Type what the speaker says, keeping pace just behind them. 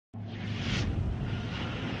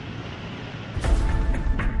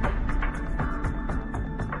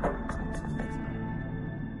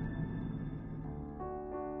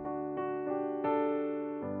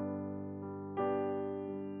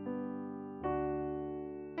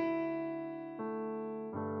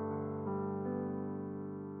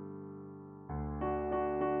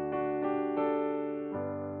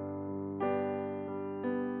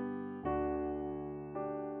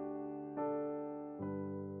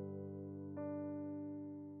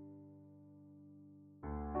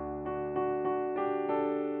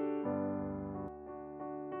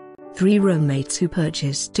3 roommates who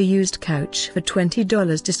purchased a used couch for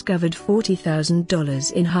 $20 discovered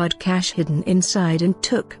 $40,000 in hard cash hidden inside and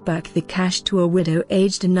took back the cash to a widow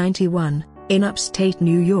aged 91, in upstate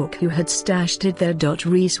New York who had stashed it there.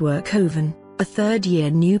 Reese Werkhoven, a third-year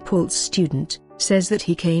New Paltz student, says that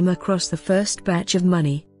he came across the first batch of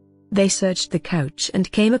money. They searched the couch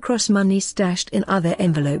and came across money stashed in other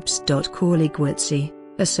envelopes. Reese,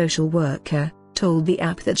 a social worker, told the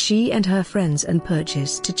app that she and her friends and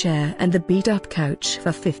purchased a chair and the beat-up couch for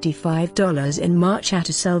 $55 in March at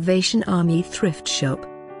a Salvation Army thrift shop.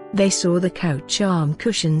 They saw the couch arm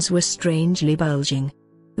cushions were strangely bulging.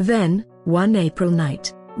 Then, one April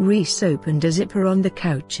night, Reese opened a zipper on the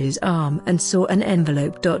couch's arm and saw an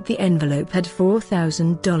envelope. The envelope had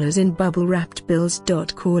 $4,000 in bubble-wrapped bills.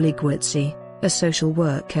 Reese, a social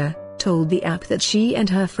worker, told the app that she and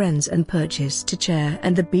her friends and purchased a chair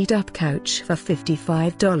and the beat-up couch for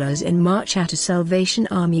 $55 in March at a Salvation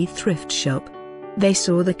Army thrift shop. They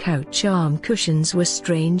saw the couch arm cushions were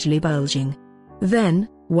strangely bulging. Then,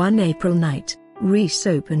 one April night, Reese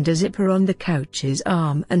opened a zipper on the couch's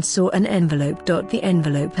arm and saw an envelope. The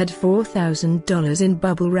envelope had $4,000 in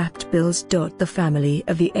bubble-wrapped bills. The family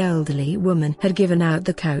of the elderly woman had given out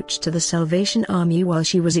the couch to the Salvation Army while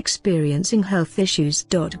she was experiencing health issues.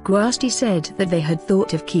 Guasti said that they had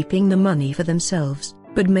thought of keeping the money for themselves,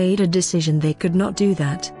 but made a decision they could not do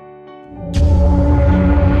that.